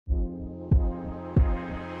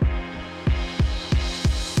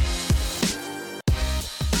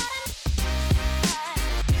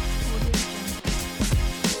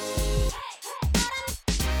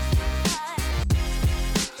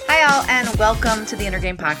Welcome to the Inner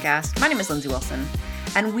Game Podcast. My name is Lindsay Wilson,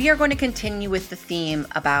 and we are going to continue with the theme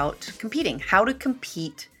about competing, how to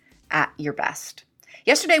compete at your best.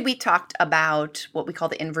 Yesterday, we talked about what we call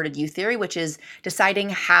the inverted U theory, which is deciding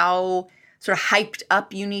how sort of hyped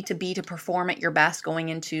up you need to be to perform at your best going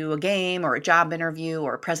into a game or a job interview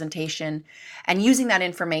or a presentation, and using that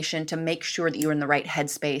information to make sure that you're in the right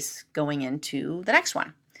headspace going into the next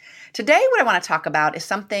one. Today, what I want to talk about is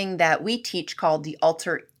something that we teach called the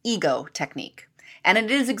alter ego technique. And it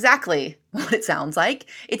is exactly what it sounds like.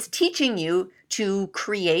 It's teaching you to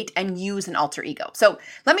create and use an alter ego. So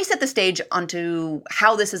let me set the stage onto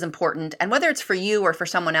how this is important, and whether it's for you or for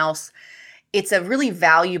someone else, it's a really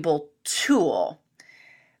valuable tool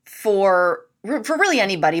for really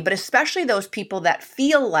anybody, but especially those people that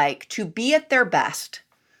feel like to be at their best.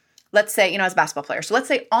 Let's say, as a basketball player. So let's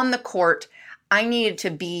say on the court, I needed to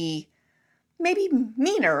be maybe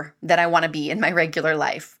meaner than I want to be in my regular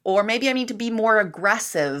life. Or maybe I need to be more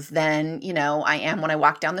aggressive than, I am when I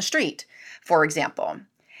walk down the street, for example.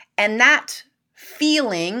 And that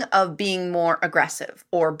feeling of being more aggressive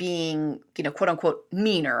or being, quote unquote,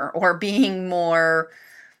 meaner or being more,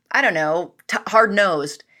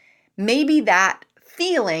 hard-nosed, maybe that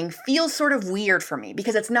feeling feels sort of weird for me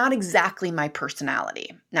because it's not exactly my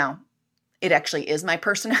personality. Now, it actually is my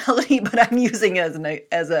personality, but I'm using it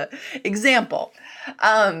as an example.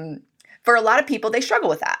 For a lot of people, they struggle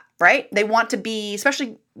with that, right? They want to be,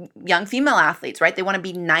 especially young female athletes, right? They want to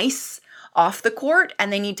be nice off the court,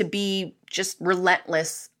 and they need to be just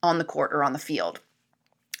relentless on the court or on the field.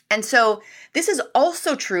 And so this is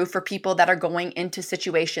also true for people that are going into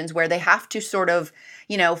situations where they have to sort of,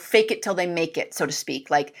 fake it till they make it, so to speak.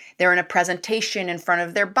 Like they're in a presentation in front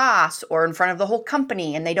of their boss or in front of the whole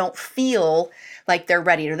company, and they don't feel like they're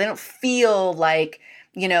ready, or they don't feel like,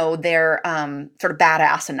 they're sort of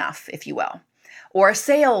badass enough, if you will. Or a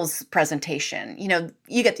sales presentation,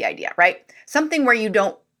 you get the idea, right? Something where you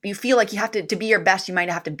feel like you have to be your best, you might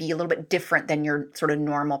have to be a little bit different than your sort of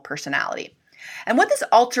normal personality. And what this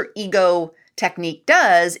alter ego technique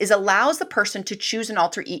does is allows the person to choose an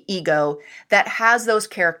alter ego that has those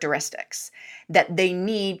characteristics that they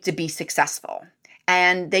need to be successful.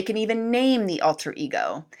 And they can even name the alter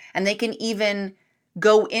ego, and they can even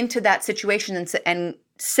go into that situation and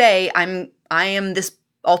say, I am this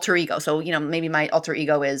alter ego. So, maybe my alter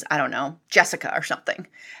ego is, Jessica or something. And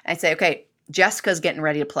I say, okay, Jessica's getting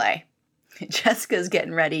ready to play. Jessica's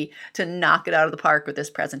getting ready to knock it out of the park with this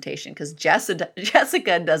presentation because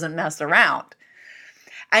Jessica doesn't mess around.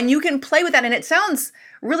 And you can play with that. And it sounds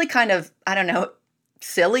really kind of,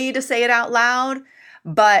 silly to say it out loud,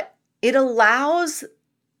 but it allows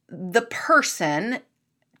the person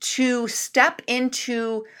to step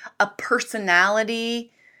into a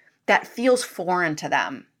personality that feels foreign to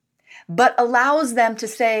them, but allows them to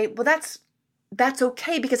say, well, that's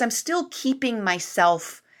okay because I'm still keeping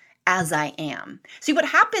myself as I am. See, what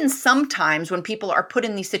happens sometimes when people are put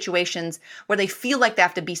in these situations where they feel like they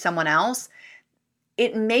have to be someone else,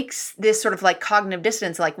 it makes this sort of like cognitive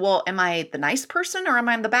dissonance, like, well, am I the nice person or am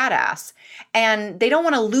I the badass? And they don't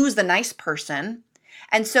want to lose the nice person.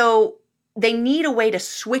 And so they need a way to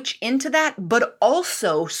switch into that, but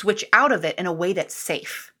also switch out of it in a way that's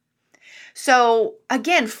safe. So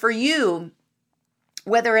again, for you,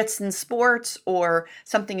 whether it's in sports or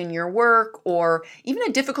something in your work or even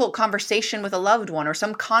a difficult conversation with a loved one or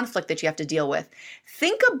some conflict that you have to deal with,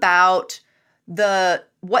 think about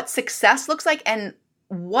what success looks like and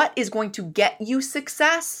what is going to get you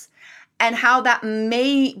success and how that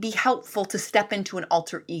may be helpful to step into an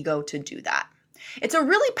alter ego to do that. It's a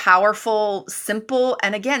really powerful, simple,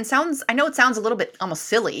 and again, I know it sounds a little bit almost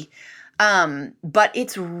silly, but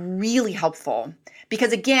it's really helpful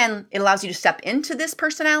because again, it allows you to step into this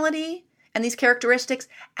personality and these characteristics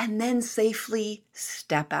and then safely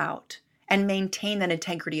step out and maintain that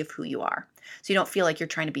integrity of who you are. So you don't feel like you're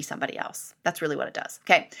trying to be somebody else. That's really what it does.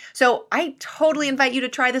 Okay. So I totally invite you to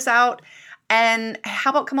try this out. And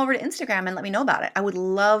how about come over to Instagram and let me know about it? I would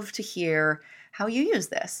love to hear how you use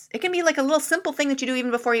this. It can be like a little simple thing that you do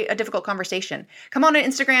even before a difficult conversation. Come on to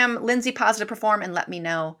Instagram, Lindsay Positive Perform, and let me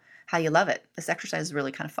know how you love it. This exercise is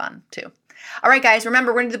really kind of fun too. All right, guys,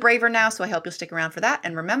 remember, we're into the braver now, so I hope you'll stick around for that.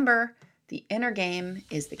 And remember, the inner game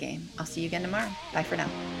is the game. I'll see you again tomorrow. Bye for now.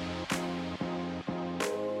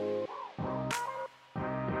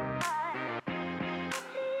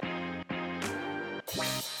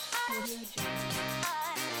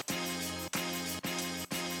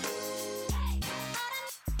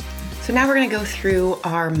 So now we're going to go through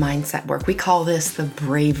our mindset work. We call this the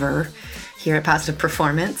braver here at Positive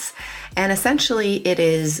Performance. And essentially it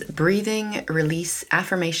is breathing, release,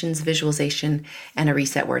 affirmations, visualization, and a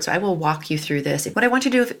reset word. So I will walk you through this. What I want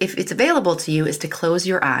you to do, if it's available to you, is to close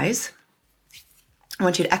your eyes. I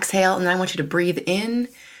want you to exhale, and then I want you to breathe in,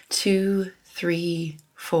 2, 3,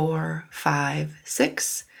 4, 5,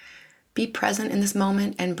 6. Be present in this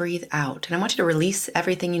moment and breathe out. And I want you to release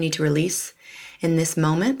everything you need to release in this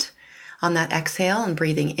moment on that exhale, and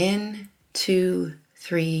breathing in, 2,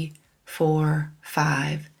 3, 4,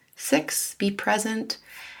 5, 6. Be present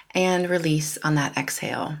and release on that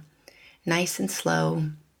exhale. Nice and slow.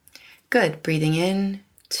 Good. Breathing in,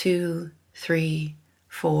 2, 3,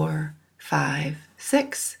 4, 5,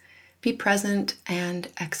 6. Be present and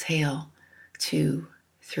exhale. 2,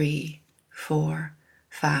 3, 4,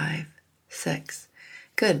 5, 6.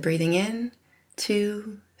 Good. Breathing in,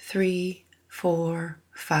 2, 3, 4,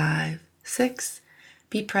 5, 6.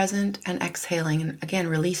 Be present and exhaling. And again,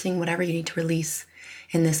 releasing whatever you need to release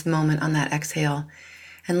in this moment on that exhale.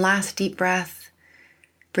 And last deep breath.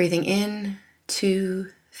 Breathing in, 2,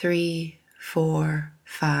 3, 4,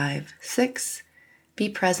 5, 6. Be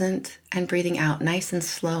present and breathing out nice and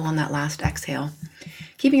slow on that last exhale.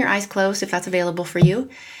 Keeping your eyes closed if that's available for you.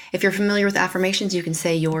 If you're familiar with affirmations, you can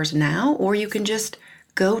say yours now, or you can just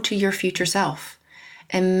go to your future self.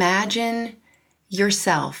 Imagine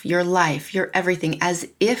yourself, your life, your everything as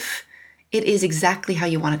if it is exactly how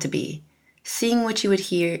you want it to be. Seeing what you would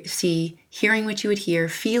see, hearing what you would hear,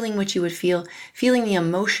 feeling what you would feel, feeling the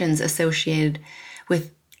emotions associated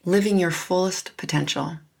with living your fullest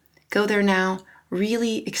potential. Go there now,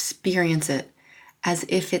 really experience it as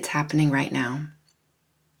if it's happening right now.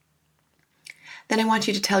 Then I want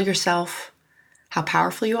you to tell yourself how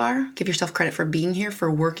powerful you are. Give yourself credit for being here,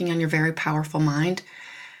 for working on your very powerful mind,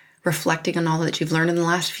 reflecting on all that you've learned in the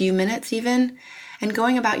last few minutes even, and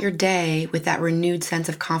going about your day with that renewed sense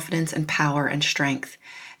of confidence and power and strength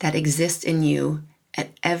that exists in you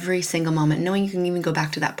at every single moment, knowing you can even go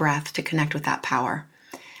back to that breath to connect with that power.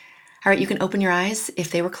 All right, you can open your eyes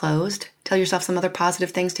if they were closed. Tell yourself some other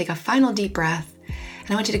positive things. Take a final deep breath.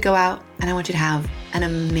 And I want you to go out and I want you to have an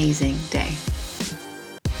amazing day.